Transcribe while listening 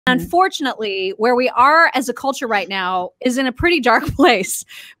unfortunately, where we are as a culture right now is in a pretty dark place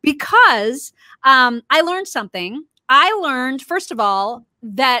because I learned something. I learned, first of all,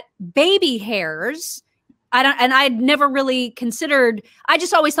 that baby hairs, I'd never really considered, I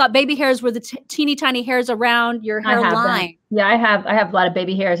just always thought baby hairs were the teeny tiny hairs around your hairline. Yeah, I have a lot of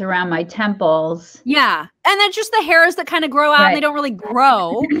baby hairs around my temples. Yeah. And then just the hairs that kind of grow out and they don't really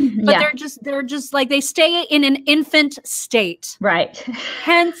grow, but they're just like, they stay in an infant state. Right.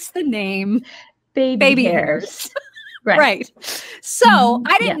 Hence the name baby hairs. Right. So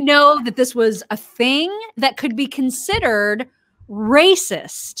I didn't know that this was a thing that could be considered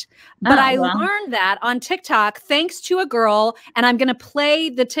racist. But I learned that on TikTok, thanks to a girl, and I'm going to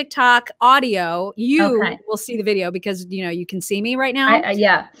play the TikTok audio. You will see the video because, you know, you can see me right now.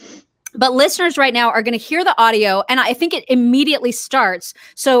 Yeah. But listeners right now are going to hear the audio, and I think it immediately starts.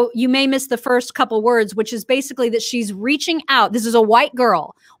 So you may miss the first couple words, which is basically that she's reaching out. This is a white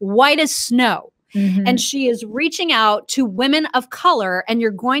girl, white as snow. And she is reaching out to women of color, and you're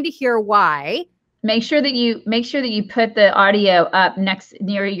going to hear why. Make sure that you put the audio up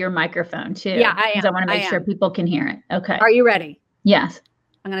near your microphone too. Yeah, I am. Because I want to make sure people can hear it. Okay. Are you ready? Yes.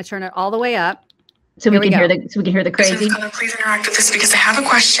 I'm going to turn it all the way up. So we can hear the crazy. Please interact with this because I have a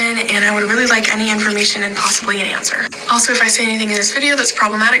question and I would really like any information and possibly an answer. Also, if I say anything in this video that's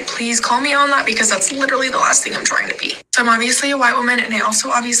problematic, please call me on that because that's literally the last thing I'm trying to be. So I'm obviously a white woman and I also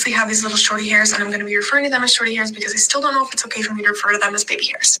obviously have these little shorty hairs and I'm going to be referring to them as shorty hairs because I still don't know if it's okay for me to refer to them as baby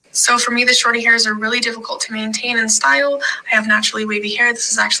hairs. So for me, the shorty hairs are really difficult to maintain and style. I have naturally wavy hair.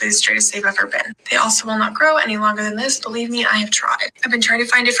 This is actually the straightest they've ever been. They also will not grow any longer than this. Believe me, I have tried. I've been trying to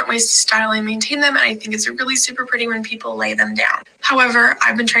find different ways to style and maintain them, and I think it's really super pretty when people lay them down. However,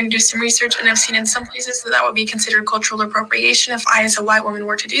 I've been trying to do some research and I've seen in some places that would be considered cultural appropriation if I as a white woman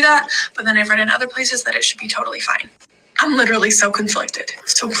were to do that, but then I've read in other places that it should be totally fine. I'm literally so conflicted.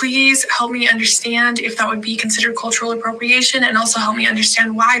 So please help me understand if that would be considered cultural appropriation and also help me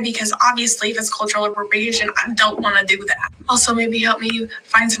understand why, because obviously if it's cultural appropriation, I don't want to do that. Also maybe help me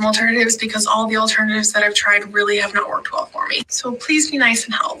find some alternatives because all the alternatives that I've tried really have not worked well for me. So please be nice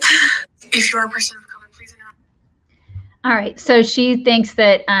and help. If you are a person of color, please interact. All right. So she thinks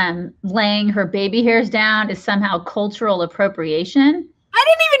that laying her baby hairs down is somehow cultural appropriation. I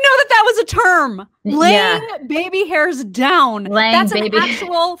didn't even know that that was a term. Laying baby hairs down. That's an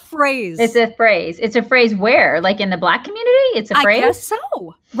actual phrase. It's a phrase. It's a phrase where? Like in the Black community? It's a phrase? I guess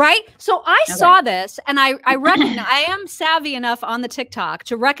so. Right? So I saw this and I recognize, I am savvy enough on the TikTok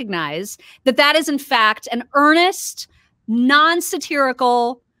to recognize that that is in fact an earnest,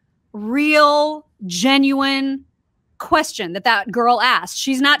 non-satirical, real, genuine question that girl asked.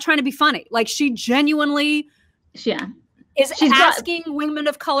 She's not trying to be funny. Like she genuinely is asking women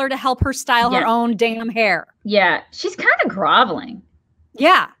of color to help her style her own damn hair. Yeah. She's kind of groveling.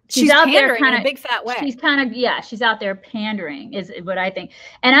 Yeah. She's out pandering there in a big fat way. She's kind of, she's out there pandering is what I think.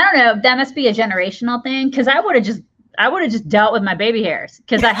 And I don't know, that must be a generational thing. Cause I would have just dealt with my baby hairs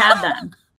because I have them.